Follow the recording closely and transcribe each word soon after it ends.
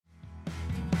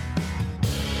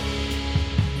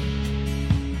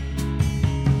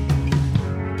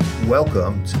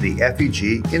welcome to the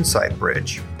FEG Insight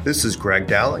Bridge. This is Greg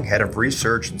Dowling, Head of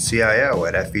Research and CIO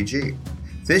at FEG.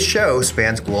 This show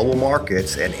spans global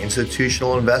markets and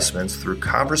institutional investments through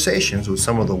conversations with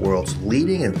some of the world's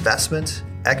leading investment,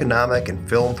 economic, and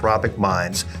philanthropic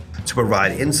minds to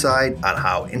provide insight on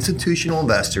how institutional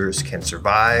investors can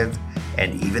survive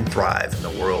and even thrive in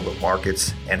the world of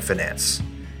markets and finance.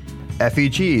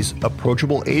 FEG's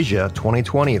Approachable Asia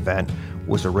 2020 event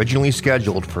was originally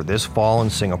scheduled for this fall in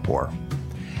Singapore.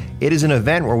 It is an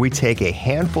event where we take a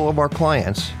handful of our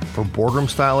clients for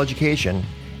boardroom-style education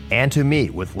and to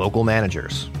meet with local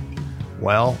managers.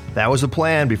 Well, that was the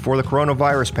plan before the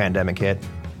coronavirus pandemic hit.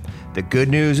 The good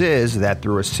news is that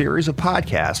through a series of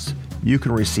podcasts, you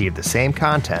can receive the same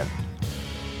content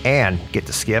and get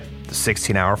to skip the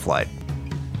 16-hour flight.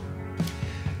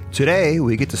 Today,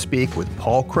 we get to speak with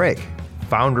Paul Craig,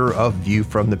 founder of View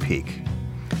from the Peak.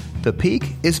 The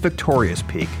Peak is Victoria's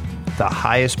Peak, the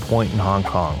highest point in Hong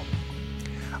Kong.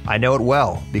 I know it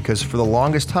well because for the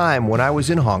longest time when I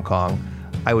was in Hong Kong,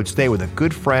 I would stay with a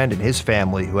good friend and his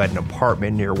family who had an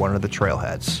apartment near one of the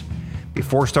trailheads.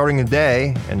 Before starting the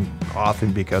day, and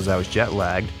often because I was jet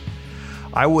lagged,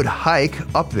 I would hike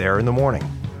up there in the morning.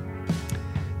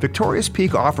 Victoria's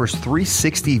Peak offers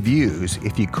 360 views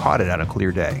if you caught it on a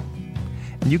clear day.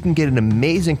 And you can get an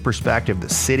amazing perspective of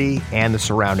the city and the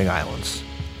surrounding islands.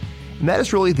 And that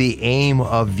is really the aim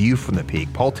of View from the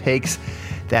Peak. Paul takes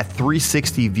that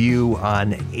 360 view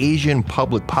on Asian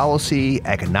public policy,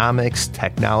 economics,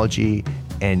 technology,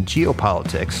 and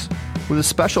geopolitics with a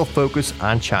special focus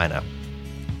on China.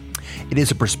 It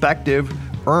is a perspective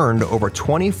earned over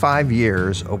 25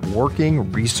 years of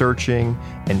working, researching,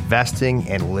 investing,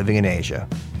 and living in Asia.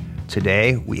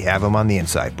 Today, we have him on the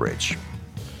Insight Bridge.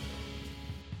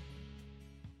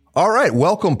 All right,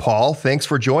 welcome, Paul. Thanks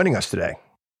for joining us today.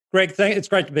 Greg, it's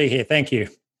great to be here. Thank you.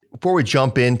 Before we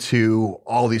jump into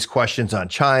all these questions on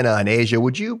China and Asia,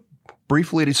 would you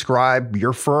briefly describe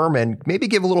your firm and maybe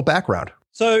give a little background?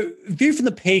 So View from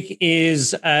the Peak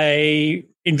is a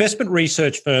investment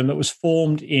research firm that was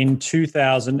formed in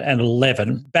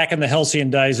 2011, back in the halcyon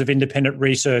days of independent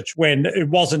research, when it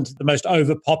wasn't the most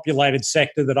overpopulated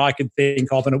sector that I could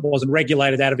think of, and it wasn't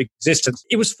regulated out of existence.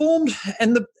 It was formed,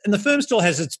 and the firm still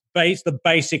has the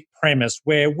basic premise,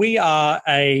 where we are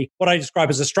what I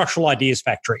describe as a structural ideas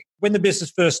factory. When the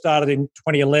business first started in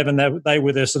 2011, they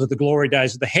were the sort of the glory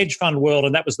days of the hedge fund world,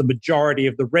 and that was the majority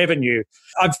of the revenue.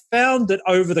 I've found that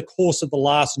over the course of the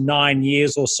last 9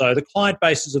 years or so, the client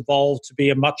base has evolved to be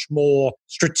a much more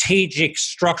strategic,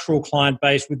 structural client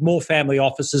base with more family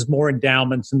offices, more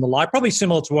endowments and the like, probably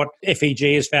similar to what FEG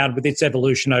has found with its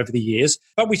evolution over the years.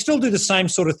 But we still do the same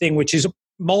sort of thing, which is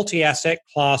multi-asset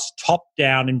class,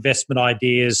 top-down investment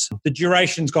ideas. The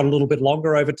duration's got a little bit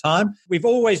longer over time. We've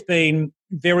always been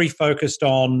very focused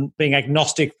on being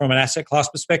agnostic from an asset class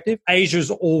perspective. Asia's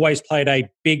always played a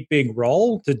big, big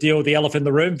role to deal with the elephant in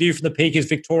the room. View from the Peak is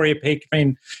Victoria Peak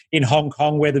in Hong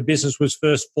Kong, where the business was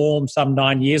first formed some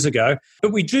 9 years ago.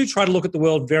 But we do try to look at the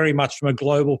world very much from a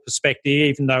global perspective,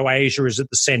 even though Asia is at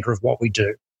the center of what we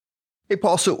do. Hey,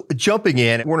 Paul, so jumping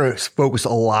in, we're going to focus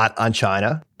a lot on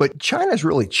China, but China's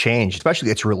really changed,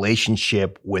 especially its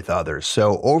relationship with others.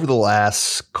 So over the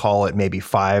last, call it maybe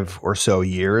 5 or so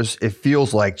years, it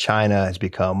feels like China has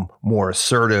become more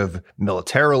assertive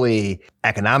militarily,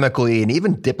 economically, and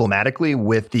even diplomatically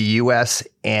with the U.S.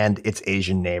 and its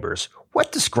Asian neighbors.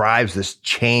 What describes this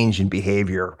change in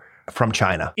behavior from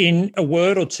China? In a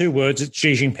word or 2 words, it's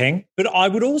Xi Jinping. But I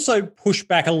would also push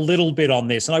back a little bit on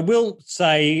this. And I will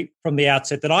say from the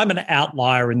outset that I'm an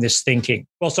outlier in this thinking.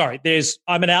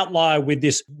 I'm an outlier with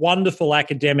this wonderful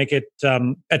academic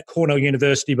at Cornell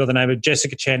University by the name of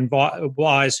Jessica Chen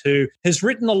Wise, who has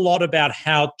written a lot about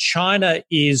how China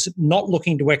is not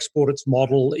looking to export its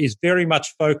model, is very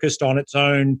much focused on its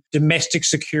own domestic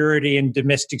security and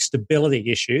domestic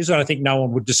stability issues. And I think no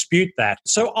one would dispute that.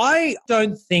 So I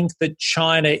don't think that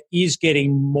China is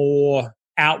getting more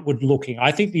outward looking.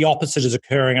 I think the opposite is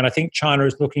occurring, and I think China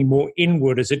is looking more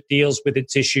inward as it deals with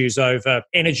its issues over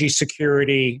energy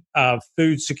security,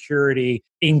 food security,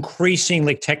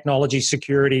 increasingly technology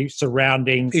security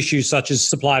surrounding issues such as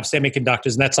supply of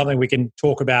semiconductors. And that's something we can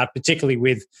talk about, particularly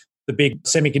with the big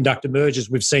semiconductor mergers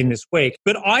we've seen this week.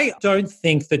 But I don't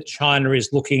think that China is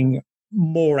looking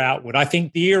more outward. I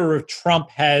think the era of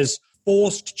Trump has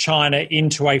forced China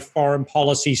into a foreign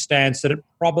policy stance that it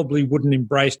probably wouldn't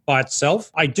embrace by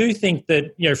itself. I do think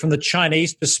that, from the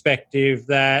Chinese perspective,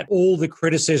 that all the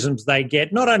criticisms they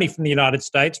get, not only from the United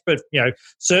States, but,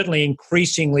 certainly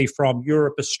increasingly from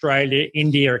Europe, Australia,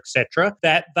 India, etc.,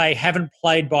 that they haven't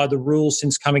played by the rules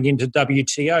since coming into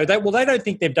WTO. They don't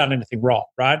think they've done anything wrong,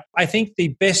 right? I think the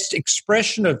best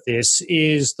expression of this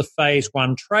is the Phase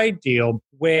 1 trade deal,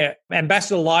 where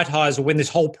Ambassador Lighthizer, when this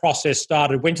whole process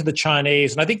started, went to the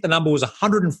Chinese, and I think the number was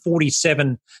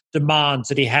 147 demands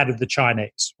that he had of the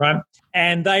Chinese, right?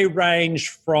 And they range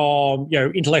from,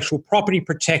 intellectual property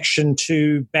protection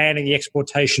to banning the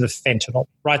exportation of fentanyl,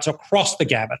 right? So across the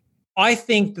gamut. I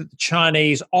think that the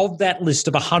Chinese, of that list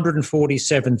of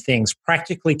 147 things,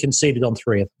 practically conceded on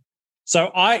 3 of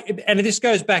them. And this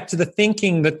goes back to the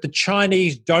thinking that the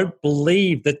Chinese don't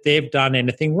believe that they've done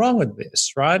anything wrong with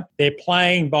this, right? They're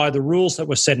playing by the rules that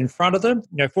were set in front of them.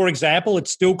 For example,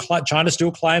 China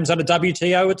still claims under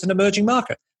WTO it's an emerging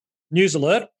market. News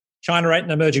alert, China ain't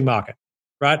an emerging market,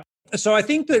 right? So I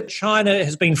think that China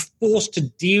has been forced to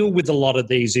deal with a lot of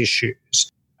these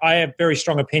issues. I have very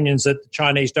strong opinions that the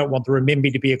Chinese don't want the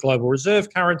renminbi to be a global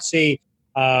reserve currency.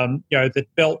 That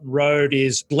Belt and Road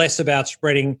is less about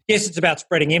spreading. Yes, it's about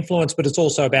spreading influence, but it's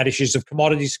also about issues of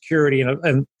commodity security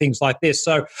and things like this.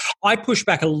 So I push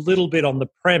back a little bit on the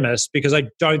premise because I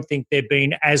don't think they've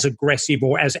been as aggressive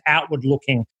or as outward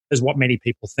looking as what many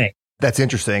people think. That's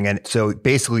interesting. And so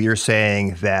basically you're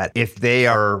saying that if they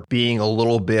are being a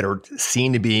little bit or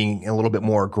seen to being a little bit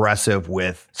more aggressive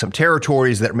with some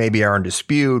territories that maybe are in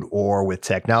dispute or with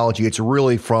technology, it's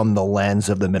really from the lens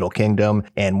of the Middle Kingdom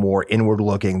and more inward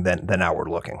looking than outward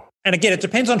looking. And again, it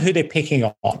depends on who they're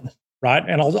picking on, right?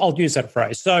 And I'll use that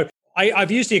phrase. So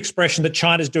I've used the expression that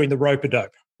China's doing the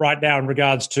rope-a-dope right now in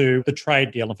regards to the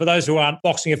trade deal. And for those who aren't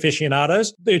boxing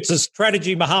aficionados, it's a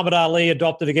strategy Muhammad Ali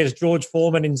adopted against George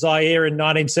Foreman in Zaire in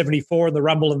 1974 in the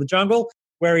Rumble in the Jungle,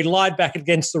 where he lied back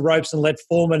against the ropes and let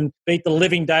Foreman beat the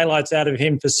living daylights out of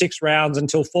him for 6 rounds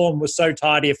until Foreman was so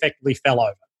tired he effectively fell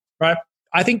over, right?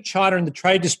 I think China in the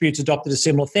trade disputes adopted a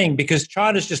similar thing because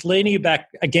China's just leaning back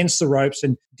against the ropes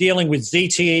and dealing with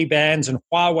ZTE bans and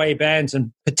Huawei bans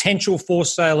and potential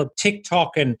forced sale of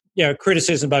TikTok and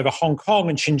criticism over Hong Kong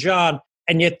and Xinjiang.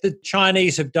 And yet the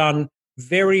Chinese have done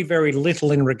very, very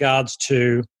little in regards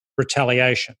to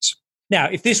retaliations. Now,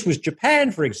 if this was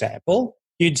Japan, for example,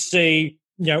 you'd see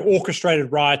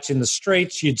orchestrated riots in the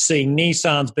streets. You'd see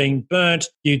Nissans being burnt.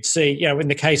 You'd see, in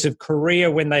the case of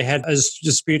Korea, when they had a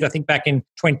dispute, I think back in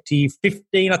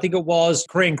 2015, I think it was,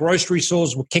 Korean grocery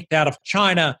stores were kicked out of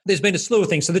China. There's been a slew of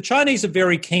things. So the Chinese are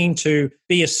very keen to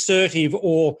be assertive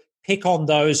or pick on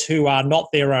those who are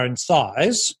not their own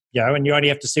size, and you only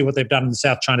have to see what they've done in the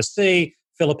South China Sea,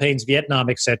 Philippines, Vietnam,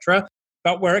 etc.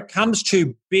 But where it comes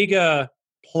to bigger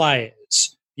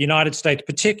players, the United States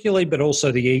particularly, but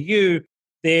also the EU,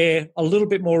 they're a little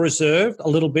bit more reserved, a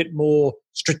little bit more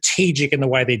strategic in the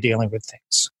way they're dealing with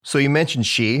things. So you mentioned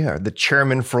Xi, the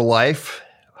chairman for life.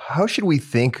 How should we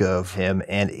think of him?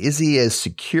 And is he as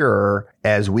secure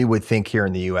as we would think here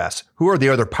in the U.S.? Who are the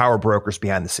other power brokers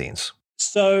behind the scenes?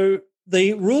 So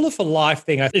the ruler for life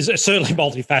thing is certainly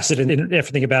multifaceted in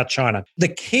everything about China. The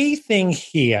key thing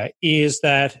here is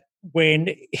that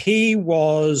when he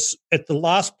was at the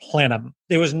last plenum,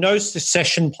 there was no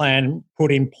succession plan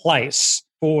put in place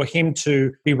for him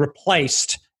to be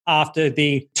replaced after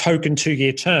the token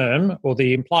 2-year term or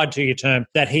the implied 2-year term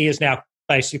that he is now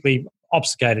basically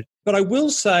obfuscated. But I will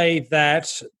say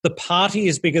that the party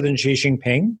is bigger than Xi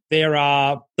Jinping. There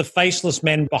are the faceless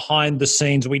men behind the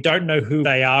scenes. We don't know who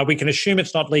they are. We can assume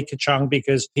it's not Li Keqiang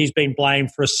because he's been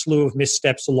blamed for a slew of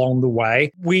missteps along the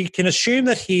way. We can assume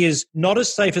that he is not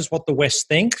as safe as what the West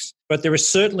thinks, but there is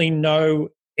certainly no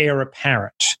heir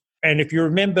apparent. And if you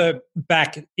remember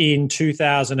back in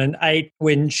 2008,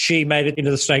 when Xi made it into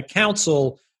the State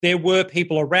Council, there were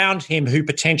people around him who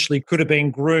potentially could have been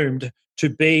groomed to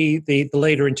be the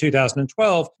leader in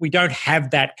 2012. We don't have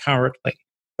that currently.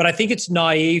 But I think it's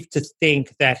naive to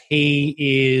think that he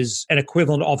is an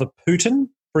equivalent of a Putin,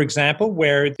 for example,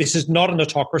 where this is not an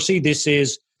autocracy. This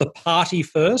is the party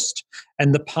first,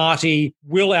 and the party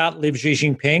will outlive Xi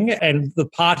Jinping, and the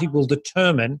party will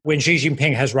determine when Xi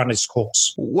Jinping has run its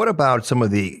course. What about some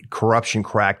of the corruption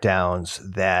crackdowns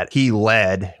that he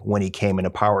led when he came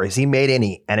into power? Has he made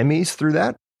any enemies through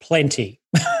that? Plenty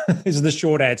is the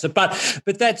short answer. But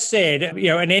that said,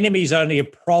 an enemy is only a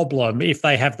problem if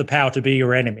they have the power to be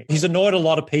your enemy. He's annoyed a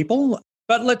lot of people.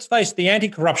 But let's face it, the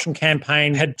anti-corruption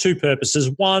campaign had 2 purposes.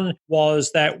 One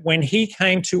was that when he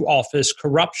came to office,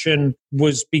 corruption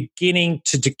was beginning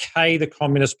to decay the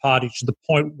Communist Party to the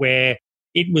point where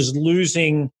it was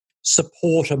losing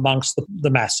support amongst the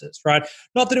masses, right?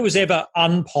 Not that it was ever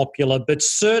unpopular, but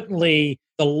certainly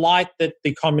the light that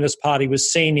the Communist Party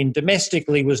was seen in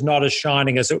domestically was not as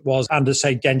shining as it was under,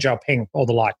 say, Deng Xiaoping or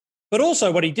the like. But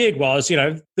also what he did was,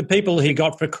 the people he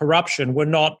got for corruption were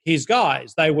not his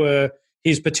guys. They were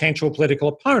his potential political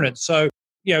opponents. So,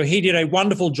 he did a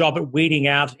wonderful job at weeding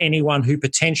out anyone who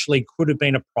potentially could have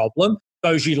been a problem.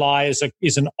 Bo Xilai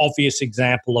is an obvious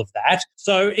example of that.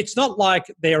 So it's not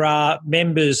like there are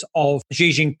members of Xi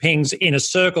Jinping's inner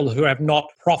circle who have not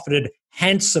profited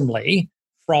handsomely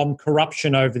from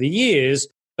corruption over the years,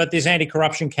 but this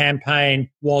anti-corruption campaign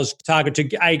was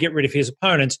targeted to, get rid of his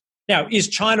opponents. Now, is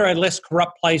China a less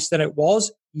corrupt place than it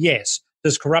was? Yes.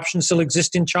 Does corruption still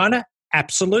exist in China?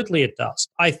 Absolutely it does.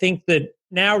 I think that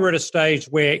now we're at a stage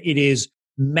where it is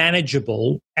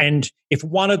manageable. And if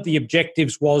one of the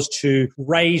objectives was to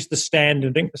raise the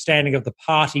standing of the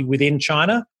party within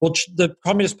China, well, the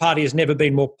Communist Party has never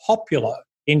been more popular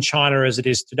in China as it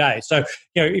is today. So,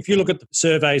 if you look at the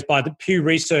surveys by the Pew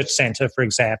Research Center, for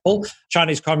example,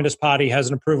 Chinese Communist Party has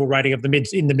an approval rating of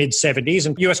in the mid 70s,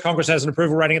 and US Congress has an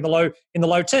approval rating in the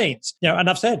low teens.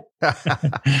 Enough said.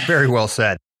 Very well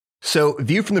said. So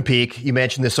View from the Peak, you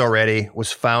mentioned this already,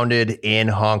 was founded in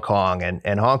Hong Kong.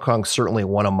 And Hong Kong's certainly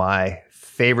one of my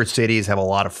favorite cities, have a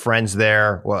lot of friends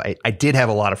there. Well, I did have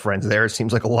a lot of friends there. It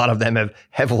seems like a lot of them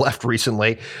have left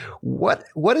recently. What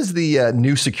is the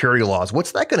new security laws?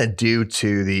 What's that going to do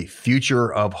to the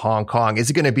future of Hong Kong? Is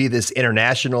it going to be this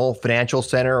international financial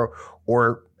center,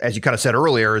 or as you kind of said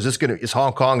earlier, is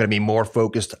Hong Kong going to be more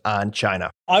focused on China?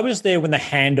 I was there when the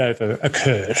handover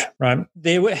occurred, right?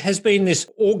 There has been this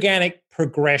organic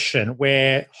progression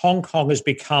where Hong Kong has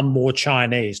become more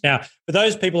Chinese. Now, for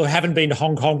those people who haven't been to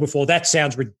Hong Kong before, that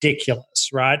sounds ridiculous,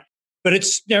 right? But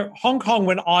it's, Hong Kong,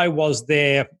 when I was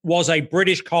there, was a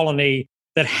British colony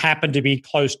that happened to be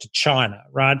close to China,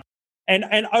 right?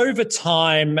 And over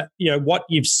time, what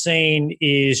you've seen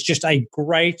is just a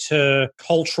greater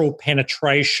cultural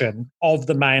penetration of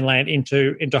the mainland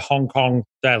into Hong Kong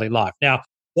daily life. Now,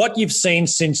 what you've seen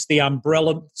since the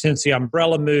umbrella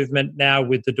movement, now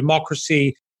with the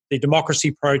democracy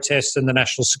protests and the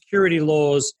national security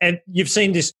laws, and you've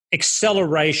seen this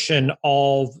acceleration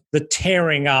of the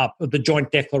tearing up of the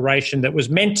joint declaration that was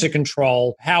meant to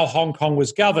control how Hong Kong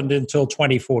was governed until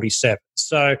 2047.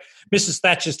 So Mrs.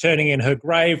 Thatcher's turning in her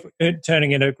grave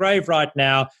right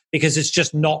now, because it's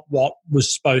just not what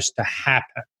was supposed to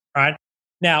happen, right?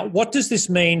 Now, what does this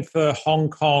mean for Hong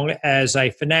Kong as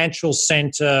a financial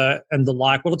centre and the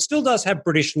like? Well, it still does have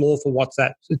British law for what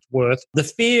it's worth. The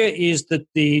fear is that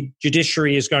the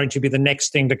judiciary is going to be the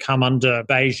next thing to come under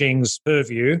Beijing's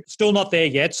purview. Still not there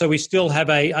yet. So we still have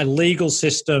a legal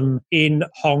system in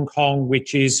Hong Kong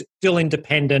which is still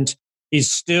independent,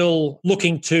 is still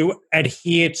looking to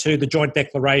adhere to the joint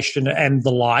declaration and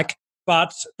the like.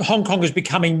 But Hong Kong is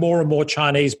becoming more and more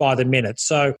Chinese by the minute.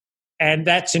 And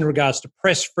that's in regards to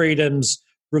press freedoms,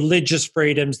 religious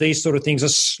freedoms, these sort of things are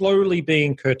slowly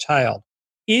being curtailed.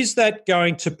 Is that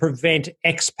going to prevent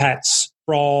expats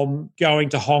from going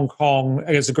to Hong Kong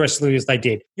as aggressively as they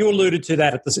did? You alluded to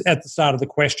that at the start of the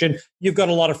question. You've got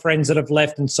a lot of friends that have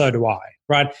left, and so do I,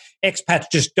 right? Expats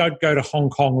just don't go to Hong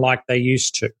Kong like they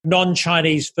used to.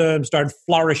 Non-Chinese firms don't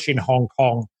flourish in Hong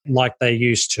Kong like they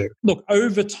used to. Look,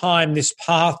 over time, this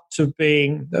path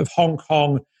of Hong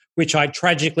Kong, which I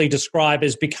tragically describe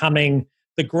as becoming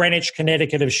the Greenwich,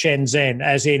 Connecticut of Shenzhen,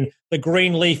 as in the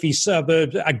green leafy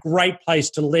suburb, a great place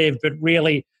to live, but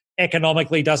really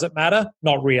economically does it matter?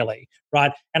 Not really,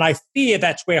 right? And I fear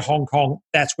that's where Hong Kong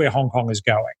is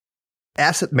going.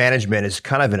 Asset management is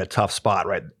kind of in a tough spot,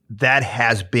 right? That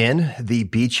has been the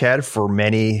beachhead for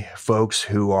many folks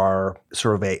who are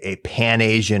sort of a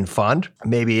Pan-Asian fund.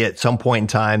 Maybe at some point in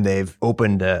time, they've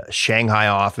opened a Shanghai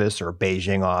office or a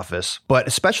Beijing office. But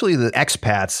especially the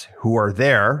expats who are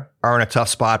there are in a tough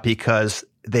spot because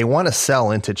they want to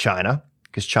sell into China,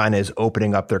 because China is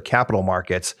opening up their capital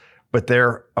markets, but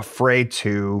they're afraid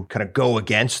to kind of go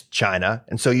against China.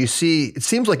 And so it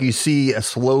seems like you see a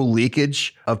slow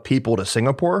leakage of people to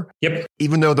Singapore, Yep.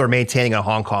 Even though they're maintaining a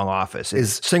Hong Kong office.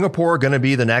 Is Singapore going to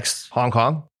be the next Hong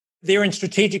Kong? They're in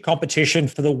strategic competition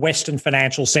for the Western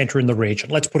financial center in the region.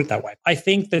 Let's put it that way. I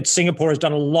think that Singapore has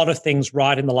done a lot of things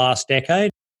right in the last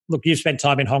decade. Look, you've spent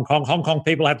time in Hong Kong. Hong Kong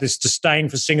people have this disdain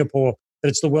for Singapore, that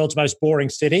it's the world's most boring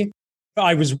city.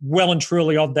 I was well and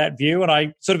truly of that view, and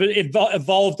I sort of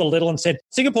evolved a little and said,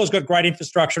 Singapore's got great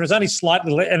infrastructure, and it's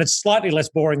slightly less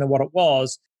boring than what it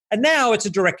was. And now it's a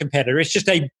direct competitor. It's just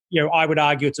I would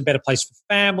argue it's a better place for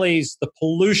families. The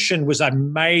pollution was a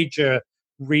major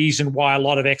reason why a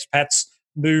lot of expats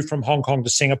move from Hong Kong to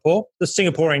Singapore. The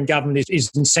Singaporean government is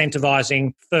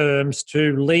incentivizing firms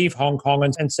to leave Hong Kong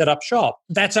and set up shop.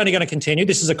 That's only going to continue.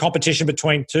 This is a competition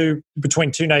between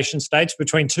two nation states,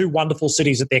 between two wonderful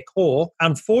cities at their core.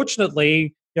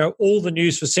 Unfortunately, all the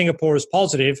news for Singapore is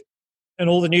positive, and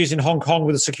all the news in Hong Kong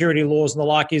with the security laws and the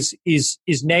like is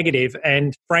negative.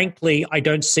 And frankly, I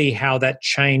don't see how that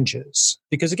changes.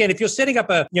 Because again, if you're setting up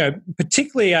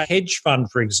particularly a hedge fund,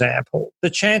 for example,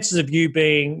 the chances of you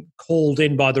being called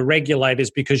in by the regulators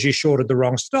because you shorted the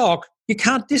wrong stock, you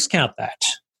can't discount that.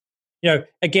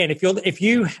 Again, if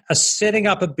you are setting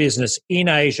up a business in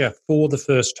Asia for the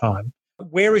first time,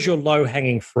 where is your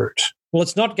low-hanging fruit? Well,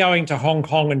 it's not going to Hong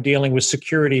Kong and dealing with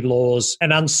security laws,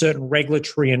 an uncertain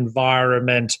regulatory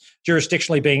environment,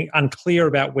 jurisdictionally being unclear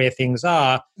about where things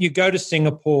are. You go to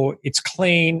Singapore, it's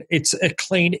clean, it's a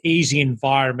clean, easy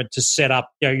environment to set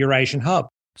up your Asian hub.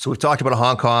 So we've talked about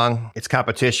Hong Kong, its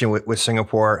competition with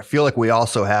Singapore. I feel like we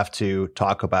also have to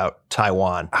talk about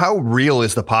Taiwan. How real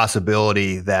is the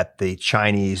possibility that the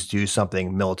Chinese do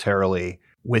something militarily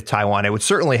with Taiwan? It would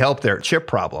certainly help their chip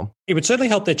problem. It would certainly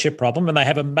help their chip problem, and they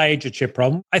have a major chip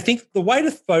problem. I think the way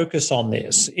to focus on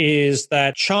this is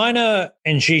that China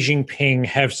and Xi Jinping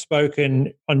have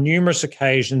spoken on numerous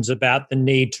occasions about the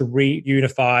need to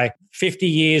reunify. 50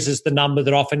 years is the number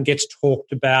that often gets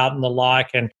talked about and the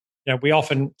like. And we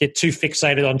often get too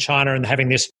fixated on China and having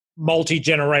this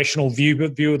multi-generational view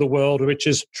of the world, which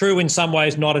is true in some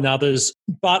ways, not in others.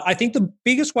 But I think the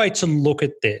biggest way to look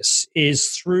at this is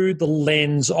through the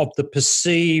lens of the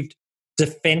perceived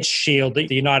defense shield that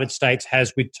the United States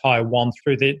has with Taiwan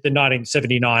through the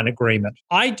 1979 agreement.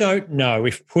 I don't know,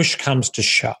 if push comes to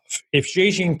shove, if Xi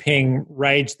Jinping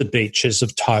raids the beaches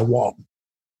of Taiwan,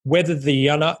 whether the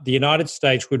United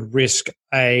States would risk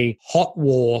a hot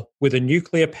war with a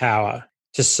nuclear power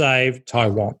to save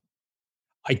Taiwan.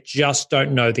 I just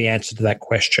don't know the answer to that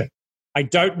question. I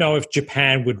don't know if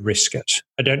Japan would risk it.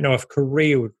 I don't know if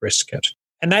Korea would risk it.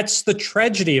 And that's the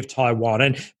tragedy of Taiwan.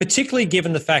 And particularly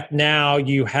given the fact now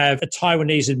you have a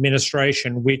Taiwanese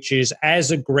administration which is as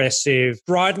aggressive,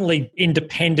 stridently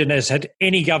independent as had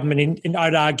any government,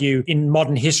 I'd argue, in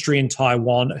modern history in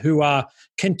Taiwan, who are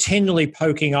continually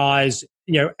poking eyes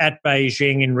at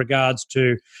Beijing in regards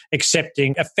to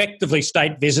accepting effectively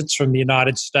state visits from the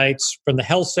United States, from the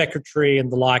health secretary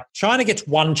and the like. China gets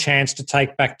one chance to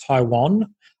take back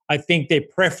Taiwan. I think their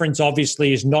preference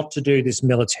obviously is not to do this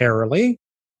militarily,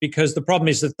 because the problem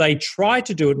is that they try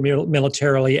to do it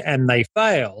militarily and they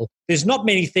fail. There's not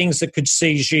many things that could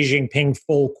see Xi Jinping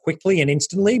fall quickly and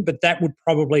instantly, but that would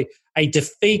probably, a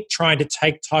defeat trying to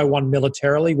take Taiwan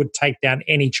militarily would take down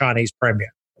any Chinese premier.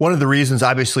 One of the reasons,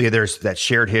 obviously, there's that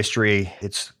shared history.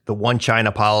 It's the one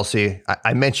China policy.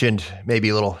 I mentioned maybe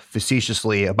a little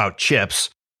facetiously about chips,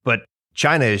 but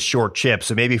China is short chips.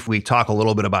 So maybe if we talk a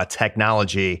little bit about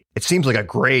technology, it seems like a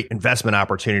great investment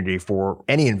opportunity for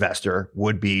any investor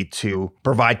would be to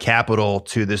provide capital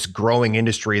to this growing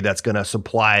industry that's going to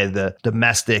supply the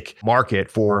domestic market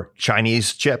for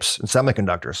Chinese chips and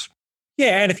semiconductors.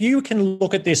 Yeah, and if you can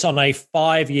look at this on a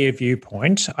 5-year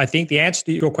viewpoint, I think the answer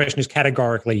to your question is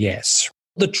categorically yes.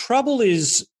 The trouble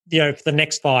is, for the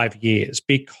next 5 years,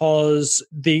 because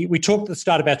we talked at the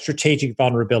start about strategic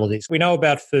vulnerabilities. We know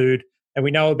about food and we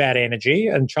know about energy,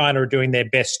 and China are doing their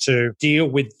best to deal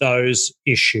with those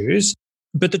issues.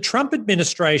 But the Trump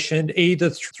administration, either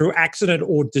through accident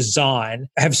or design,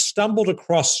 have stumbled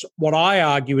across what I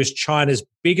argue is China's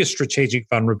biggest strategic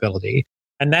vulnerability,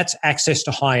 and that's access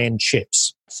to high-end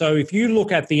chips. So if you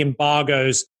look at the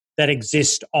embargoes that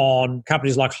exist on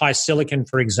companies like HiSilicon,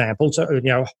 for example, so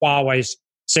Huawei's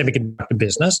semiconductor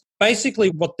business, basically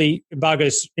what the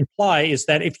embargoes imply is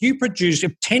that if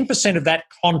 10% of that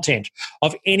content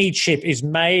of any chip is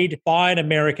made by an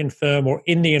American firm or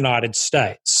in the United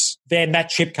States, then that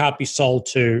chip can't be sold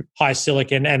to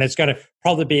HiSilicon, and it's going to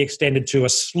probably be extended to a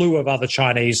slew of other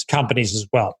Chinese companies as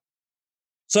well.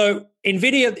 So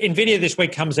NVIDIA this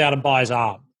week comes out and buys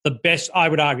ARM. The best, I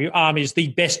would argue, ARM is the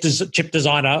best chip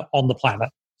designer on the planet.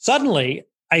 Suddenly,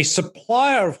 a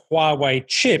supplier of Huawei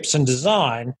chips and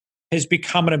design has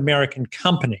become an American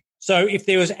company. So if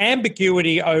there was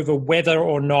ambiguity over whether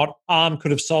or not ARM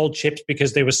could have sold chips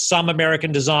because there was some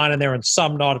American design and there and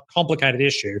some not, a complicated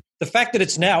issue, the fact that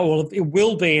it's now, well, it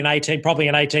will be probably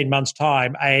in 18 months'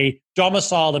 time, a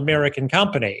domiciled American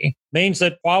company means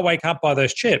that Huawei can't buy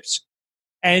those chips.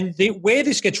 And where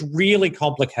this gets really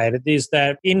complicated is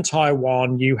that in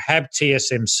Taiwan, you have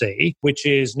TSMC, which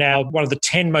is now one of the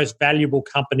 10 most valuable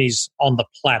companies on the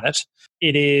planet.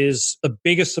 It is the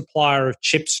biggest supplier of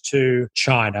chips to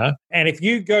China. And if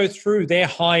you go through their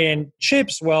high-end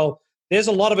chips, well, there's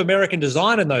a lot of American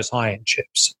design in those high-end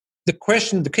chips.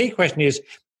 The key question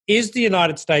is the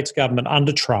United States government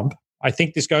under Trump, I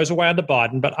think this goes away under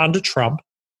Biden, but under Trump,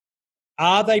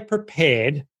 are they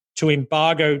prepared to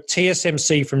embargo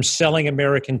TSMC from selling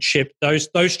American chips,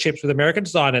 those chips with American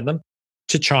design in them,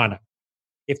 to China?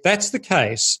 If that's the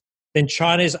case, then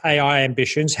China's AI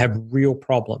ambitions have real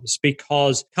problems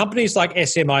because companies like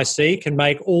SMIC can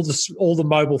make all the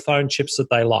mobile phone chips that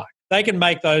they like. They can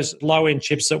make those low-end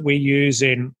chips that we use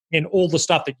in all the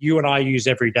stuff that you and I use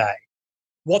every day.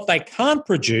 What they can't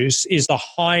produce is the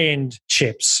high-end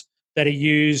chips that are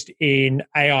used in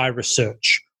AI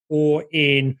research or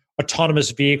in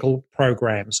autonomous vehicle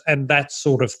programs and that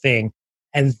sort of thing.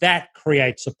 And that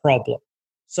creates a problem.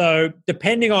 So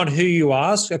depending on who you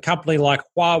ask, a company like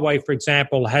Huawei, for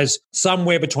example, has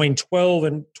somewhere between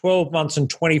 12 months and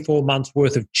 24 months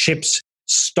worth of chips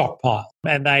stockpile.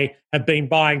 And they have been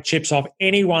buying chips off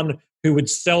anyone who would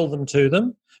sell them to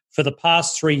them for the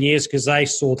past 3 years because they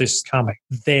saw this coming.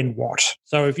 Then what?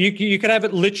 So if you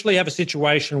could literally have a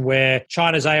situation where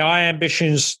China's AI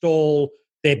ambitions stall,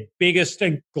 their biggest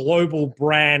global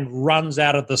brand runs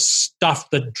out of the stuff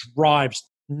that drives,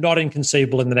 not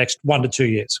inconceivable in the next 1 to 2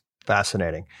 years.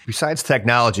 Fascinating. Besides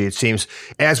technology, it seems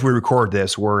as we record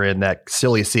this, we're in that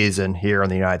silly season here in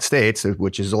the United States,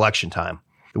 which is election time.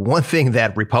 The one thing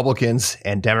that Republicans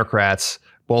and Democrats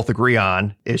both agree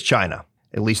on is China,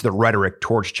 at least the rhetoric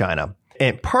towards China.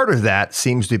 And part of that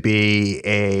seems to be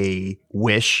a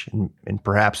wish, and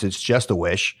perhaps it's just a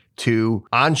wish, to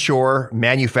onshore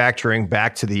manufacturing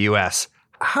back to the U.S.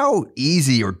 How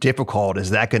easy or difficult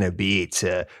is that going to be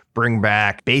to bring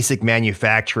back basic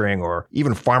manufacturing or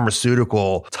even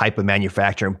pharmaceutical type of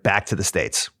manufacturing back to the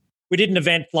States? We did an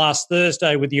event last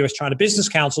Thursday with the US-China Business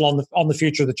Council on the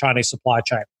future of the Chinese supply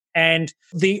chain. And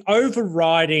the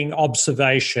overriding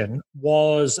observation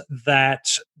was that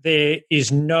there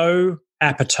is no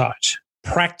appetite,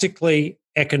 practically,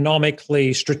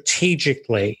 economically,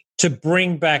 strategically, to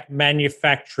bring back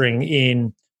manufacturing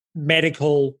in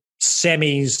medical,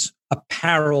 semis,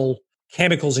 apparel,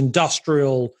 chemicals,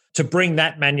 industrial, to bring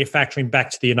that manufacturing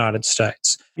back to the United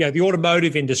States. The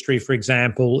automotive industry, for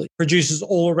example, produces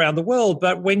all around the world.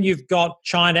 But when you've got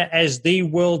China as the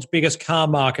world's biggest car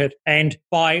market and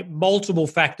by multiple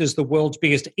factors, the world's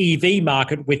biggest EV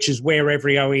market, which is where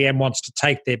every OEM wants to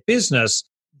take their business,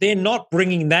 they're not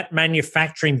bringing that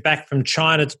manufacturing back from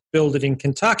China to build it in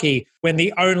Kentucky when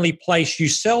the only place you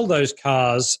sell those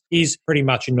cars is pretty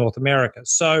much in North America.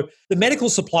 So the medical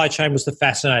supply chain was the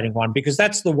fascinating one because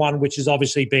that's the one which has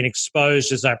obviously been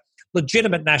exposed as a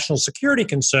legitimate national security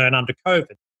concern under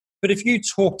COVID. But if you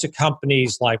talk to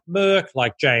companies like Merck,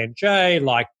 like J&J,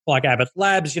 like Abbott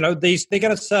Labs, they're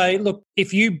going to say, look,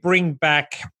 if you bring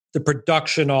back the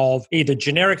production of either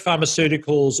generic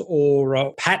pharmaceuticals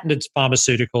or patented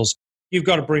pharmaceuticals, you've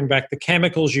got to bring back the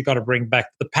chemicals, you've got to bring back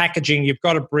the packaging, you've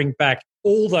got to bring back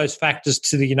all those factors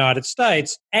to the United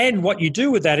States. And what you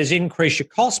do with that is increase your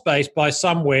cost base by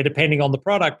somewhere, depending on the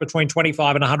product, between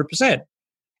 25 and 100%.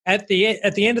 At the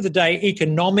end of the day,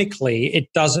 economically,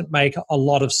 it doesn't make a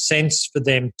lot of sense for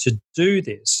them to do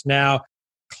this. Now,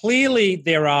 clearly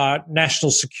there are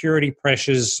national security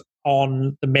pressures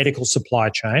on the medical supply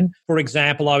chain. For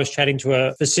example, I was chatting to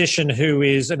a physician who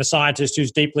is and a scientist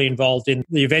who's deeply involved in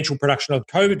the eventual production of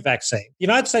COVID vaccine. The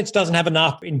United States doesn't have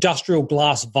enough industrial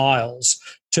glass vials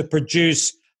to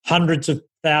produce hundreds of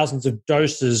thousands of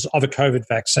doses of a COVID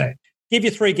vaccine. Give you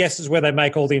 3 guesses where they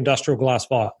make all the industrial glass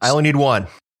vials. I only need one.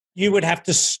 You would have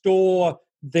to store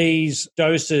these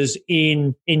doses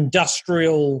in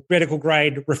industrial medical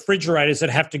grade refrigerators that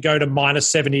have to go to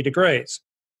minus 70 degrees.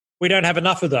 We don't have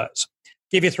enough of those.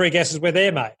 Give you 3 guesses where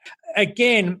they're made.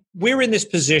 Again, we're in this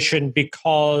position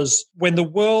because when the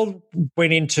world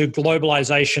went into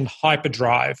globalization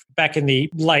hyperdrive back in the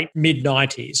late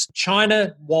mid-90s,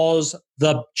 China was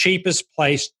the cheapest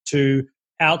place to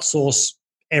outsource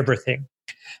everything.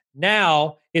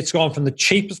 Now it's gone from the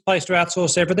cheapest place to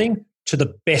outsource everything to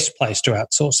the best place to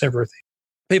outsource everything.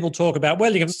 People talk about,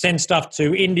 well, you can send stuff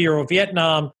to India or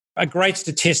Vietnam. A great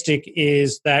statistic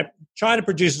is that China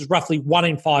produces roughly 1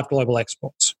 in 5 global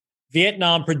exports.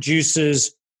 Vietnam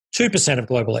produces 2% of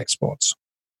global exports.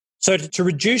 So to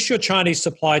reduce your Chinese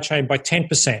supply chain by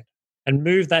 10% and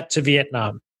move that to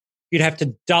Vietnam, you'd have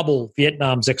to double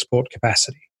Vietnam's export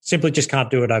capacity. Simply just can't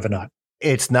do it overnight.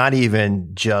 It's not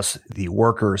even just the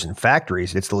workers and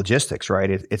factories, it's the logistics, right?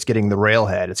 It's getting the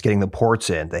railhead, it's getting the ports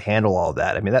in to handle all of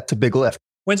that. I mean, that's a big lift.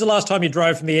 When's the last time you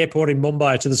drove from the airport in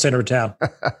Mumbai to the center of town?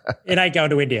 It ain't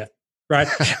going to India, right?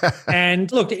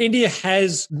 And look, India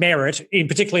has merit,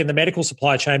 particularly in the medical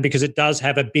supply chain, because it does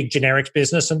have a big generics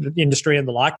business and industry and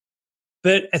the like.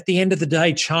 But at the end of the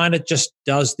day, China just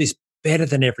does this better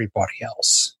than everybody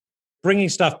else. Bringing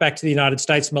stuff back to the United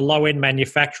States from a low-end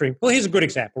manufacturing. Well, here's a good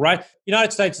example, right? The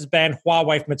United States has banned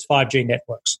Huawei from its 5G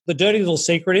networks. The dirty little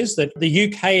secret is that the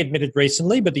UK admitted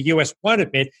recently, but the US won't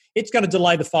admit, it's going to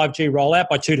delay the 5G rollout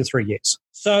by 2 to 3 years.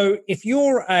 So if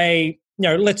you're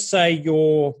let's say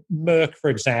you're Merck, for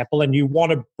example, and you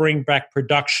want to bring back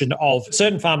production of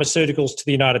certain pharmaceuticals to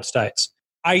the United States,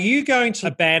 are you going to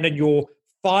abandon your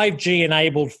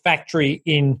 5G-enabled factory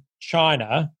in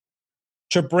China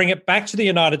to bring it back to the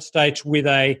United States with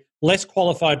a less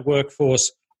qualified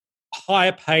workforce,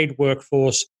 higher paid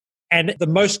workforce, and the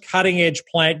most cutting-edge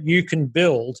plant you can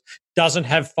build doesn't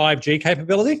have 5G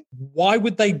capability? Why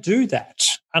would they do that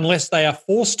unless they are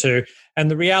forced to? And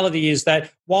the reality is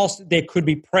that whilst there could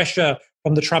be pressure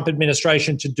from the Trump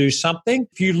administration to do something,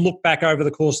 if you look back over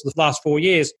the course of the last 4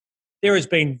 years, there has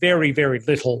been very, very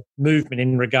little movement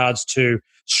in regards to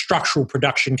structural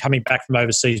production coming back from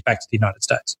overseas back to the United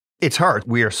States. It's hard.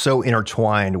 We are so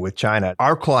intertwined with China.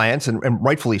 Our clients, and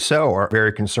rightfully so, are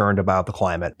very concerned about the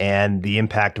climate and the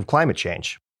impact of climate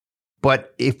change.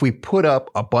 But if we put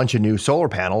up a bunch of new solar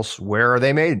panels, where are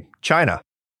they made? China.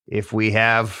 If we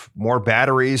have more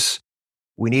batteries,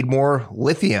 we need more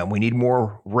lithium. We need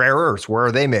more rare earths. Where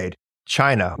are they made?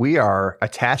 China. We are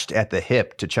attached at the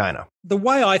hip to China. The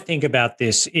way I think about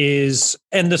this is,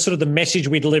 and the sort of the message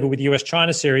we deliver with the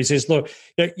US-China series is, look,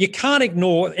 you can't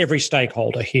ignore every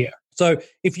stakeholder here. So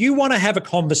if you want to have a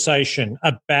conversation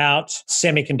about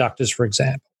semiconductors, for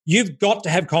example, you've got to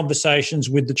have conversations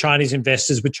with the Chinese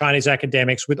investors, with Chinese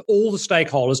academics, with all the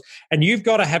stakeholders, and you've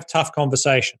got to have tough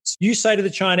conversations. You say to the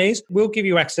Chinese, we'll give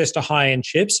you access to high-end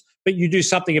chips, but you do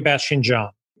something about Xinjiang.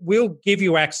 We'll give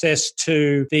you access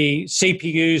to the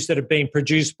CPUs that have been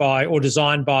produced by or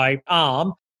designed by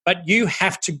ARM, but you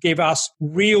have to give us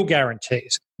real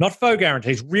guarantees, not faux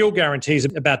guarantees, real guarantees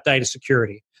about data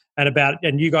security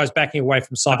and you guys backing away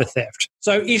from cyber theft.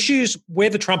 So issues where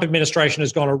the Trump administration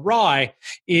has gone awry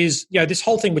is, this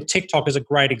whole thing with TikTok is a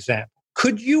great example.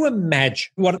 Could you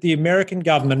imagine what the American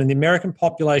government and the American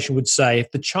population would say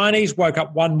if the Chinese woke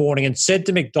up one morning and said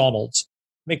to McDonald's,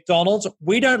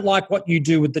 we don't like what you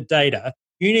do with the data.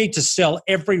 You need to sell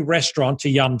every restaurant to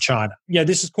Yum China.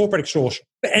 This is corporate extortion.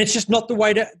 And it's just not the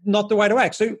way to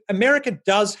act. So America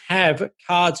does have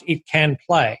cards it can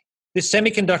play. This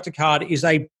semiconductor card is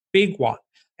a big one.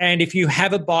 And if you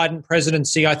have a Biden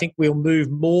presidency, I think we'll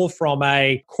move more from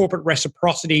a corporate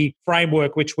reciprocity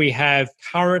framework, which we have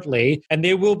currently. And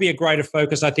there will be a greater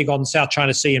focus, I think, on South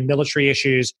China Sea and military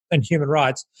issues and human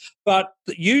rights. But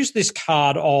use this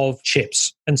card of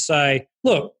chips and say,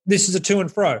 look, this is a to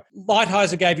and fro.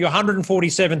 Lighthizer gave you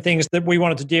 147 things that we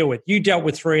wanted to deal with. You dealt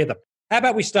with 3 of them. How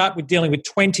about we start with dealing with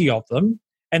 20 of them?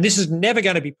 And this is never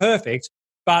going to be perfect,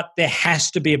 but there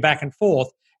has to be a back and forth.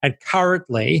 And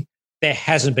currently, there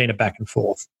hasn't been a back and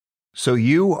forth. So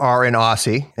you are an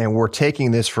Aussie, and we're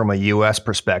taking this from a U.S.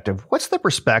 perspective. What's the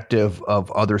perspective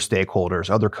of other stakeholders,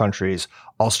 other countries,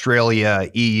 Australia,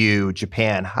 EU,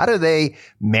 Japan? How do they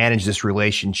manage this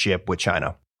relationship with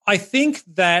China? I think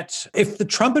that if the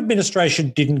Trump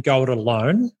administration didn't go it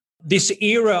alone, this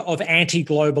era of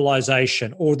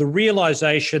anti-globalization or the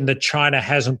realization that China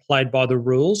hasn't played by the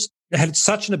rules had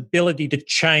such an ability to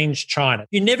change China.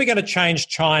 You're never going to change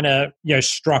China,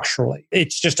 structurally.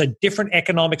 It's just a different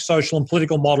economic, social, and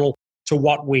political model to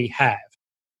what we have.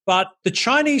 But the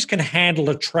Chinese can handle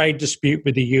a trade dispute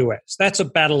with the US. That's a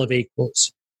battle of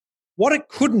equals. What it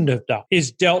couldn't have done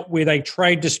is dealt with a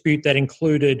trade dispute that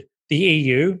included the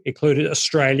EU, included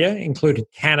Australia, included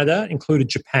Canada, included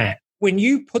Japan. When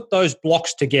you put those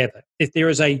blocks together, if there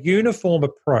is a uniform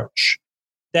approach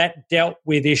that dealt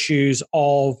with issues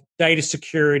of data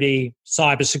security,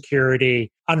 cybersecurity,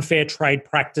 unfair trade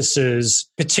practices,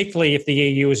 particularly if the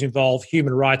EU is involved,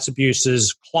 human rights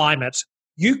abuses, climate,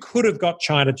 you could have got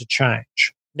China to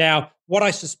change. Now, what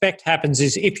I suspect happens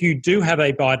is if you do have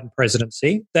a Biden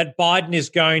presidency, that Biden is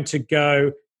going to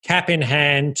go cap in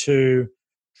hand to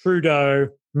Trudeau,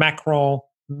 Macron,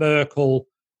 Merkel,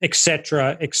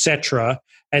 etc.,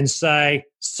 and say,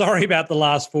 sorry about the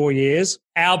last 4 years,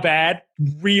 our bad,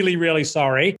 really, really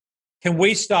sorry. Can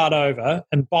we start over?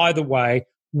 And by the way,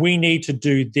 we need to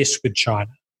do this with China.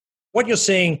 What you're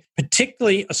seeing,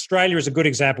 particularly Australia is a good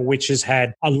example, which has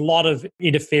had a lot of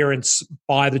interference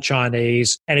by the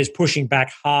Chinese and is pushing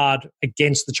back hard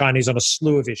against the Chinese on a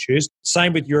slew of issues.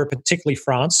 Same with Europe, particularly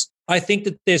France. I think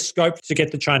that there's scope to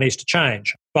get the Chinese to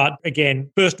change. But again,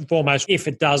 first and foremost, if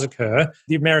it does occur,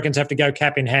 the Americans have to go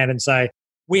cap in hand and say,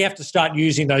 we have to start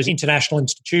using those international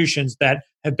institutions that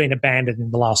have been abandoned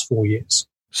in the last 4 years.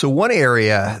 So one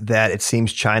area that it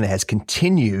seems China has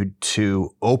continued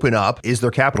to open up is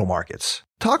their capital markets.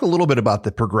 Talk a little bit about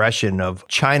the progression of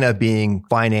China being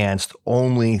financed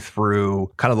only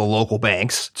through kind of the local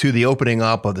banks to the opening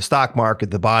up of the stock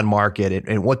market, the bond market,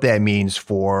 and what that means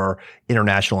for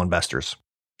international investors.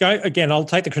 Again, I'll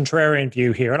take the contrarian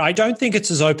view here, and I don't think it's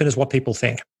as open as what people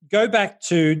think. Go back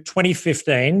to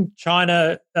 2015,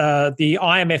 China, the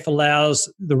IMF allows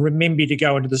the renminbi to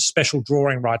go into the special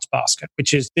drawing rights basket,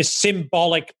 which is this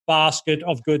symbolic basket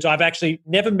of goods. I've actually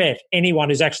never met anyone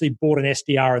who's actually bought an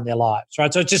SDR in their lives,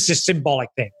 right? So it's just this symbolic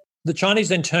thing. The Chinese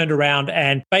then turned around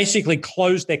and basically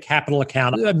closed their capital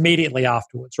account immediately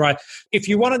afterwards, right? If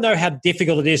you want to know how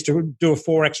difficult it is to do a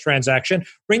Forex transaction,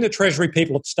 bring the Treasury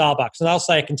people at Starbucks and they'll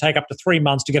say it can take up to 3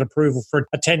 months to get approval for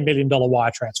a $10 million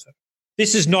wire transfer.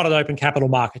 This is not an open capital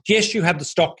market. Yes, you have the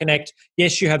Stock Connect.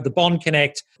 Yes, you have the Bond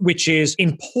Connect, which is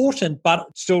important, but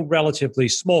still relatively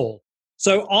small.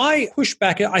 So I push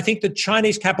back. I think the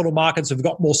Chinese capital markets have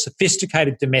got more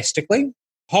sophisticated domestically.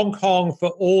 Hong Kong, for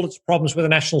all its problems with the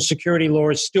national security law,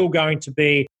 is still going to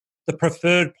be the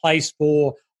preferred place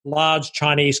for large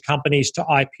Chinese companies to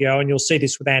IPO. And you'll see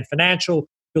this with Ant Financial.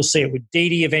 You'll see it with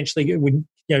Didi eventually. When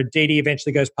Didi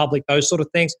eventually goes public, those sort of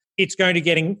things. It's going to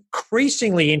get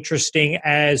increasingly interesting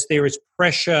as there is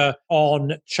pressure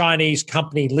on Chinese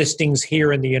company listings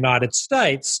here in the United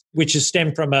States, which has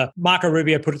stemmed from Marco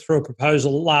Rubio put it through a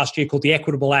proposal last year called the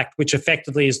Equitable Act, which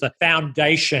effectively is the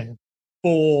foundation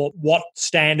for what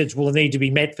standards will need to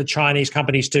be met for Chinese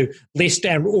companies to list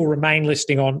or remain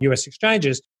listing on US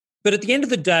exchanges. But at the end of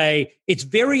the day, it's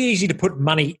very easy to put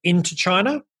money into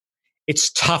China.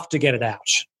 It's tough to get it out.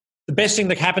 The best thing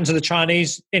that happens to the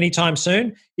Chinese anytime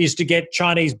soon is to get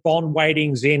Chinese bond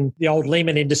weightings in the old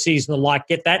Lehman indices and the like,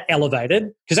 get that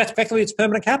elevated, because that's effectively its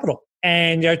permanent capital.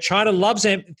 And China loves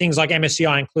things like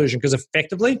MSCI inclusion because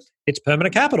effectively it's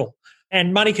permanent capital.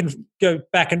 And money can go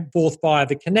back and forth via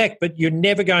the Connect, but you're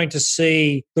never going to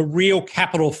see the real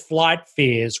capital flight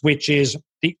fears, which is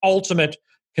the ultimate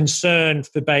concern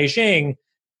for Beijing,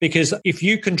 because if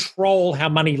you control how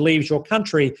money leaves your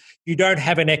country, you don't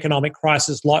have an economic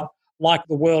crisis like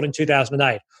the world in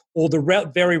 2008, or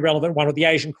the very relevant one of the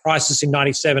Asian crisis in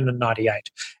 97 and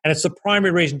 98. And it's the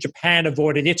primary reason Japan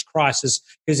avoided its crisis,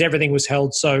 because everything was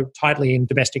held so tightly in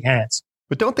domestic hands.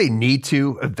 But don't they need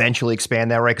to eventually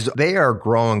expand that, right? Because they are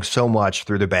growing so much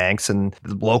through the banks, and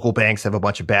the local banks have a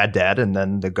bunch of bad debt, and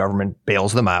then the government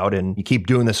bails them out, and you keep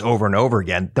doing this over and over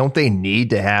again. Don't they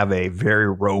need to have a very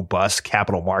robust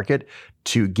capital market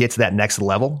to get to that next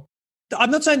level?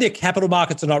 I'm not saying their capital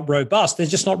markets are not robust. They're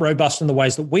just not robust in the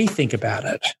ways that we think about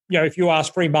it. If you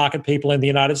ask free market people in the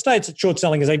United States, that short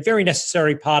selling is a very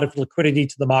necessary part of liquidity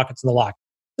to the markets and the like.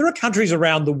 There are countries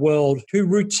around the world who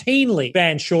routinely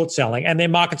ban short selling and their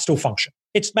markets still function.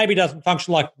 It maybe doesn't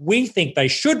function like we think they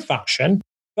should function,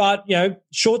 but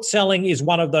short selling is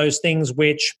one of those things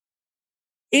which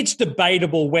it's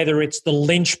debatable whether it's the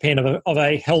linchpin of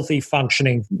a healthy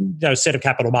functioning set of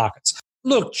capital markets.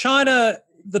 Look, China,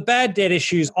 the bad debt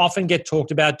issues often get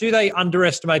talked about. Do they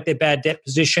underestimate their bad debt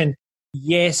position?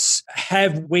 Yes.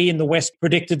 Have we in the West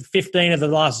predicted 15 of the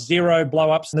last 0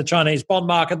 blow-ups in the Chinese bond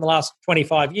market in the last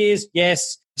 25 years?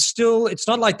 Yes. Still, it's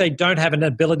not like they don't have an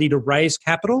ability to raise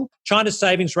capital. China's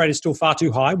savings rate is still far too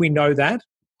high. We know that.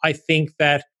 I think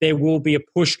that there will be a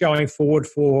push going forward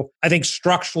for, I think,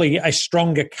 structurally a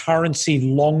stronger currency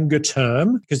longer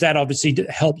term, because that obviously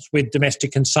helps with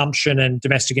domestic consumption and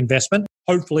domestic investment.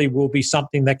 Hopefully will be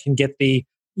something that can get the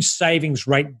savings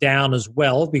rate down as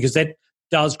well, because that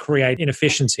does create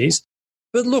inefficiencies.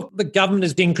 But look, the government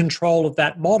is in control of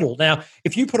that model. Now,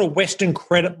 if you put a Western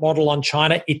credit model on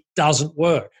China, it doesn't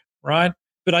work, right?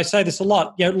 But I say this a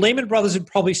lot. Lehman Brothers would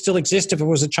probably still exist if it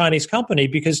was a Chinese company,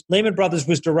 because Lehman Brothers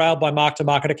was derailed by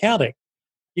mark-to-market accounting.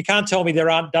 You can't tell me there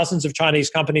aren't dozens of Chinese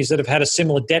companies that have had a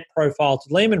similar debt profile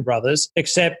to Lehman Brothers,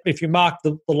 except if you mark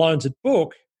the loans at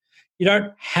book, you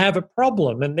don't have a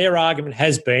problem. And their argument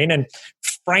has been, and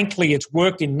frankly, it's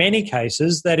worked in many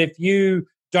cases, that if you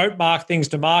don't mark things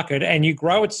to market and you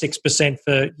grow at 6%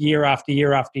 for year after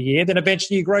year after year, then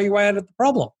eventually you grow your way out of the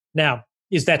problem. Now,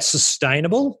 is that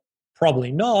sustainable?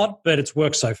 Probably not, but it's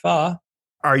worked so far.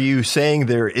 Are you saying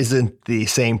there isn't the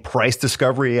same price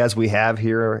discovery as we have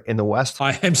here in the West?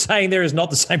 I am saying there is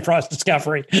not the same price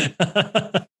discovery.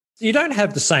 You don't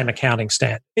have the same accounting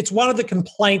standard. It's one of the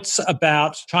complaints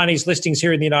about Chinese listings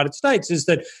here in the United States is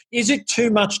that, is it too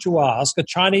much to ask a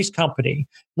Chinese company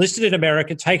listed in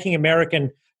America, taking American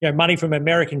money from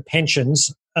American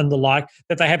pensions and the like,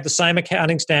 that they have the same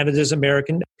accounting standards as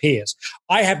American peers?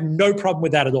 I have no problem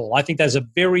with that at all. I think that's a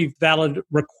very valid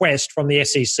request from the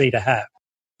SEC to have.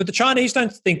 But the Chinese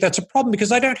don't think that's a problem because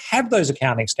they don't have those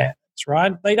accounting standards,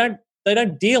 right? They don't They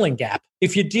don't deal in gap.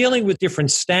 If you're dealing with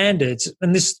different standards,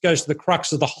 and this goes to the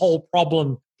crux of the whole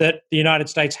problem that the United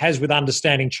States has with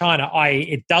understanding China, i.e.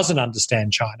 it doesn't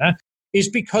understand China, is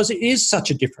because it is such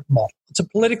a different model. It's a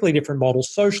politically different model,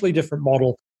 socially different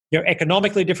model,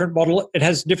 economically different model. It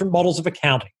has different models of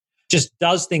accounting, just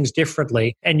does things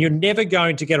differently. And you're never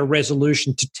going to get a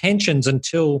resolution to tensions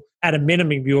until, at a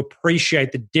minimum, you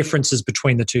appreciate the differences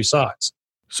between the two sides.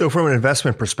 So from an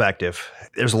investment perspective,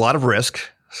 there's a lot of risk,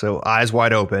 so eyes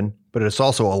wide open, but it's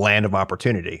also a land of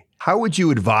opportunity. How would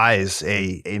you advise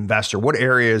an investor? What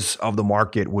areas of the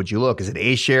market would you look? Is it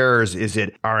A shares? Is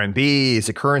it RMB? Is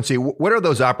it currency? What are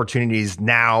those opportunities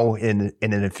now and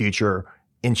in the future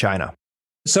in China?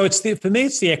 So for me,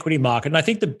 it's the equity market. And I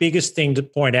think the biggest thing to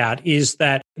point out is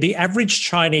that the average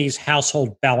Chinese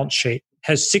household balance sheet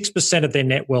has 6% of their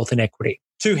net wealth in equity.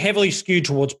 Too heavily skewed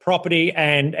towards property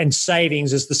and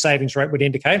savings, as the savings rate would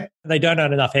indicate. They don't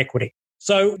own enough equity.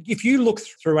 So if you look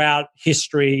throughout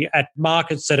history at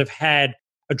markets that have had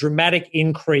a dramatic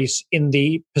increase in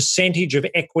the percentage of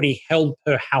equity held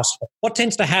per household, what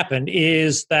tends to happen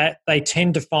is that they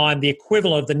tend to find the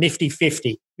equivalent of the Nifty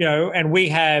 50, and we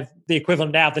have the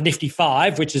equivalent now of the Nifty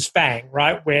 5, which is FANG,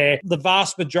 right? Where the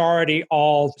vast majority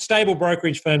of stable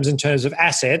brokerage firms in terms of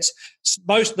assets,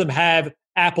 most of them have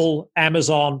Apple,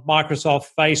 Amazon, Microsoft,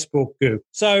 Facebook, Google.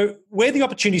 So where the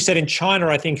opportunity set in China,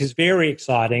 I think, is very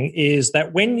exciting is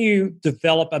that when you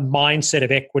develop a mindset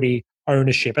of equity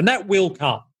ownership, and that will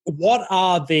come, what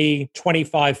are the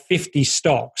 25, 50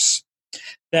 stocks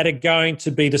that are going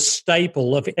to be the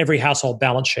staple of every household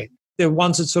balance sheet? The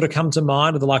ones that sort of come to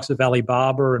mind are the likes of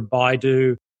Alibaba and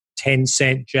Baidu,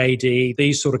 Tencent, JD,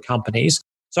 these sort of companies.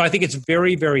 So I think it's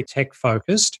very, very tech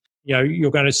focused. You're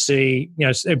going to see,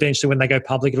 eventually when they go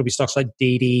public, it'll be stocks like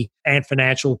Didi, Ant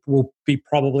Financial will be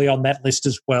probably on that list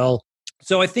as well.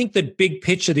 So I think the big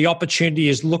picture, the opportunity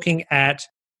is looking at,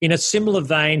 in a similar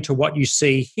vein to what you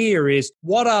see here, is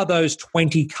what are those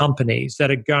 20 companies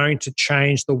that are going to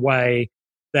change the way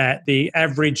that the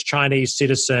average Chinese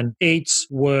citizen eats,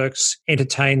 works,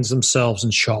 entertains themselves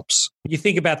and shops. You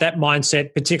think about that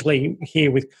mindset, particularly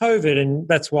here with COVID, and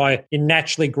that's why you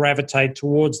naturally gravitate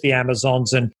towards the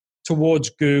Amazons and towards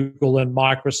Google and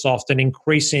Microsoft, and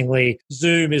increasingly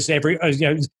Zoom is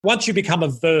once you become a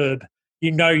verb,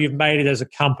 you've made it as a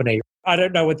company. I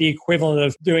don't know what the equivalent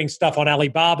of doing stuff on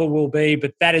Alibaba will be,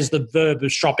 but that is the verb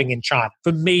of shopping in China.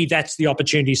 For me, that's the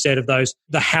opportunity set of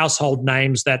the household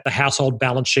names that the household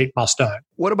balance sheet must own.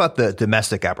 What about the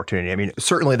domestic opportunity? I mean,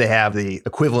 certainly they have the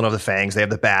equivalent of the FANGs, they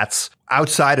have the BATs.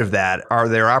 Outside of that, are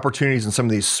there opportunities in some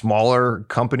of these smaller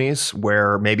companies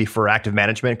where maybe for active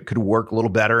management could work a little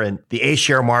better in the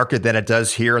A-share market than it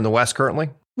does here in the West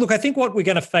currently? Look, I think what we're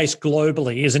going to face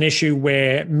globally is an issue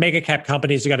where mega cap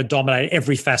companies are going to dominate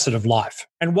every facet of life.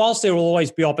 And whilst there will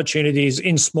always be opportunities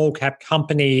in small cap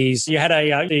companies, you had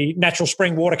the Natural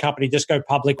Spring Water Company just go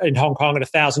public in Hong Kong at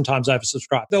 1,000 times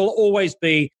oversubscribed. There will always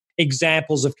be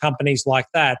examples of companies like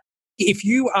that. If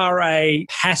you are a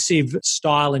passive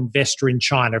style investor in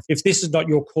China, if this is not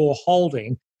your core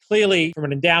holding, clearly from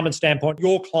an endowment standpoint,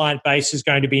 your client base is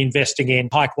going to be investing in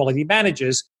high quality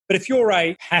managers. But if you're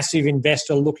a passive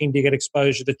investor looking to get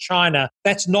exposure to China,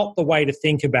 that's not the way to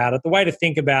think about it. The way to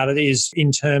think about it is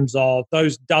in terms of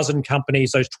those dozen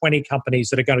companies, those 20 companies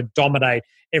that are going to dominate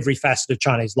every facet of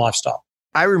Chinese lifestyle.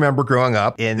 I remember growing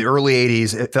up in the early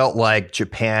 80s, it felt like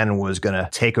Japan was going to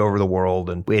take over the world.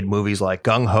 And we had movies like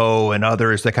Gung Ho and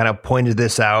others that kind of pointed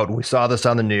this out. We saw this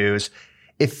on the news.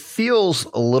 It feels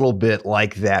a little bit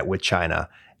like that with China.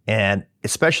 And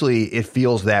especially it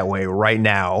feels that way right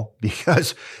now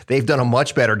because they've done a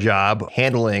much better job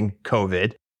handling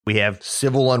COVID. We have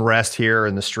civil unrest here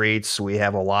in the streets. We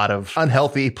have a lot of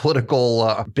unhealthy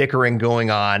political bickering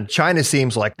going on. China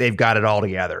seems like they've got it all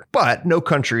together, but no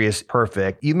country is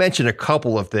perfect. You mentioned a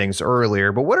couple of things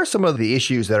earlier, but what are some of the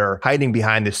issues that are hiding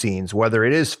behind the scenes, whether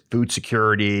it is food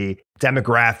security,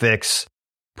 demographics,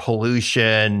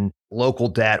 pollution, local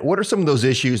debt? What are some of those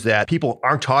issues that people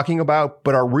aren't talking about,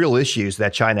 but are real issues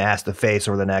that China has to face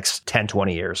over the next 10,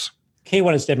 20 years? Key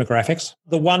one is demographics.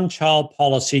 The one-child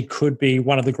policy could be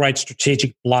one of the great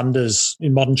strategic blunders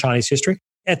in modern Chinese history.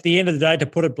 At the end of the day, to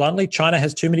put it bluntly, China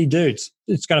has too many dudes.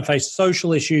 It's going to face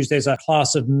social issues. There's a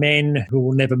class of men who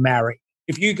will never marry.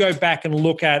 If you go back and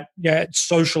look at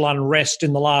social unrest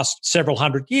in the last several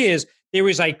hundred years, there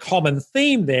is a common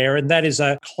theme there, and that is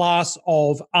a class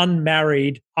of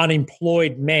unmarried,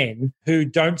 unemployed men who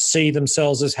don't see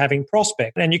themselves as having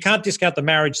prospect. And you can't discount the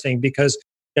marriage thing because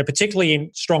particularly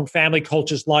in strong family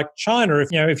cultures like China,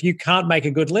 if you can't make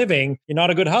a good living, you're not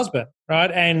a good husband, right?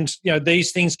 And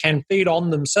these things can feed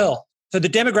on themselves. So the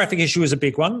demographic issue is a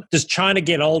big one. Does China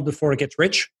get old before it gets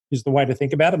rich? Is the way to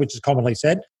think about it, which is commonly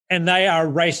said. And they are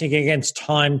racing against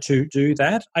time to do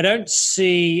that. I don't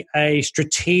see a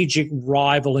strategic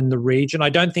rival in the region. I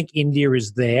don't think India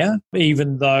is there,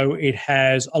 even though it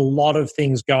has a lot of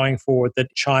things going for it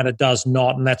that China does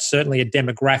not. And that's certainly a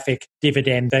demographic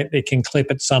dividend that it can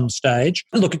clip at some stage.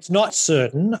 Look, it's not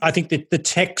certain. I think that the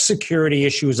tech security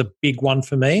issue is a big one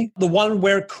for me. The one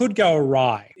where it could go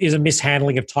awry is a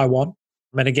mishandling of Taiwan.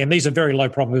 And again, these are very low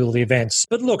probability events.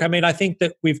 But look, I mean, I think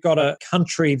that we've got a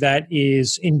country that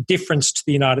is in difference to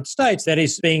the United States that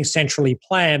is being centrally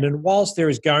planned. And whilst there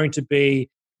is going to be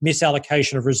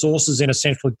misallocation of resources in a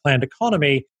centrally planned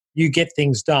economy, you get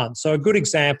things done. So a good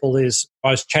example is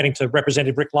I was chatting to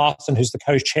Representative Rick Larsen, who's the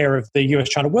co-chair of the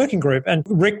US-China Working Group. And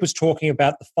Rick was talking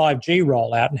about the 5G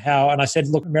rollout and I said,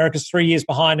 look, America's 3 years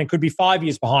behind and could be 5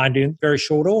 years behind in very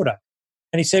short order.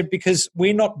 And he said, because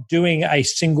we're not doing a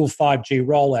single 5G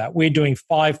rollout, we're doing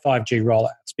 5 5G rollouts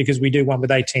because we do one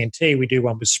with AT&T, we do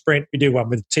one with Sprint, we do one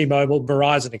with T-Mobile,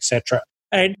 Verizon, etc.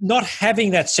 And not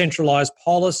having that centralized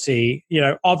policy,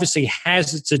 obviously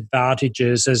has its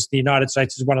advantages as the United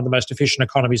States is one of the most efficient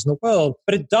economies in the world,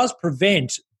 but it does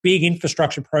prevent big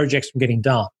infrastructure projects from getting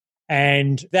done.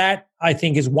 And that, I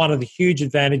think, is one of the huge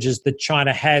advantages that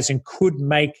China has and could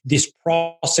make this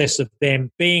process of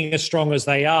them being as strong as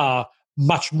they are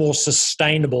much more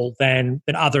sustainable than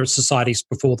other societies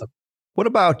before them. What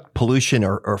about pollution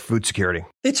or food security?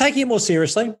 They're taking it more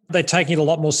seriously. They're taking it a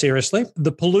lot more seriously.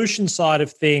 The pollution side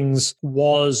of things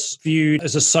was viewed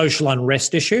as a social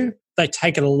unrest issue. They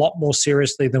take it a lot more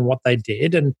seriously than what they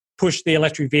did and push the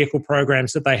electric vehicle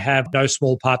programs that they have, no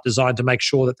small part designed to make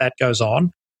sure that that goes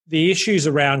on. The issues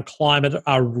around climate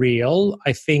are real.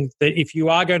 I think that if you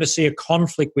are going to see a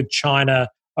conflict with China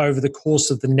over the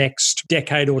course of the next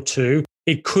decade or two,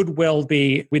 it could well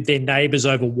be with their neighbours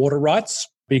over water rights,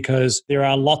 because there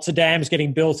are lots of dams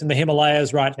getting built in the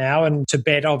Himalayas right now. And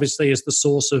Tibet obviously is the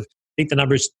source of, I think the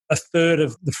number is a third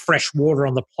of the fresh water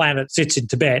on the planet sits in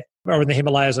Tibet, or in the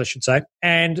Himalayas, I should say.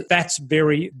 And that's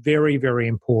very, very, very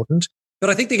important. But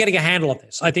I think they're getting a handle on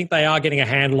this. I think they are getting a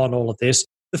handle on all of this.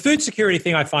 The food security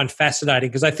thing I find fascinating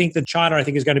because I think that China,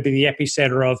 is going to be the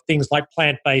epicenter of things like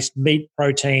plant-based meat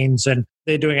proteins, and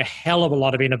they're doing a hell of a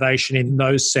lot of innovation in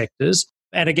those sectors.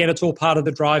 And again, it's all part of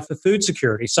the drive for food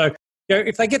security. So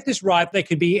if they get this right, they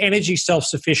could be energy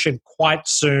self-sufficient quite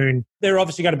soon. They're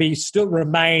obviously going to still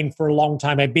remain for a long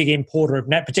time a big importer of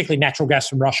particularly natural gas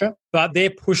from Russia. But their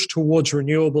push towards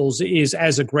renewables is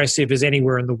as aggressive as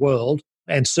anywhere in the world,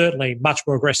 and certainly much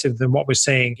more aggressive than what we're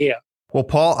seeing here. Well,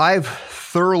 Paul, I've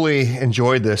thoroughly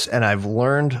enjoyed this and I've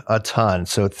learned a ton.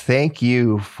 So thank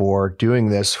you for doing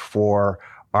this for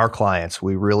our clients.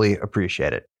 We really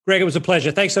appreciate it. Greg, it was a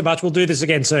pleasure. Thanks so much. We'll do this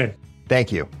again soon.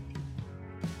 Thank you.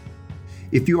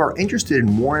 If you are interested in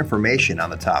more information on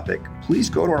the topic, please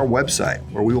go to our website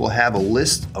where we will have a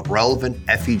list of relevant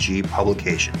FEG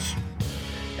publications.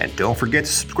 And don't forget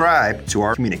to subscribe to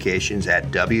our communications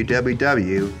at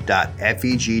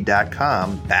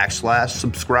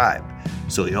www.feg.com/subscribe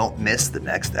so you don't miss the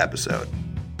next episode.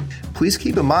 Please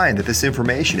keep in mind that this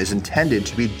information is intended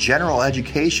to be general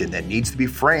education that needs to be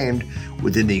framed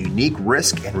within the unique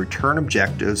risk and return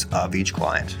objectives of each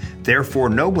client. Therefore,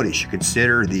 nobody should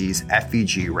consider these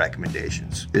FEG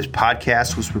recommendations. This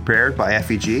podcast was prepared by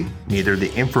FEG. Neither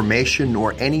the information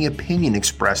nor any opinion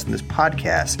expressed in this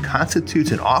podcast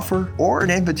constitutes an offer or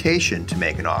an invitation to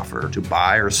make an offer to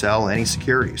buy or sell any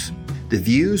securities. The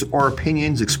views or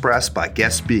opinions expressed by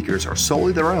guest speakers are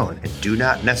solely their own and do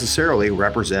not necessarily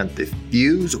represent the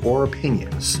views or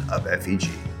opinions of FEG.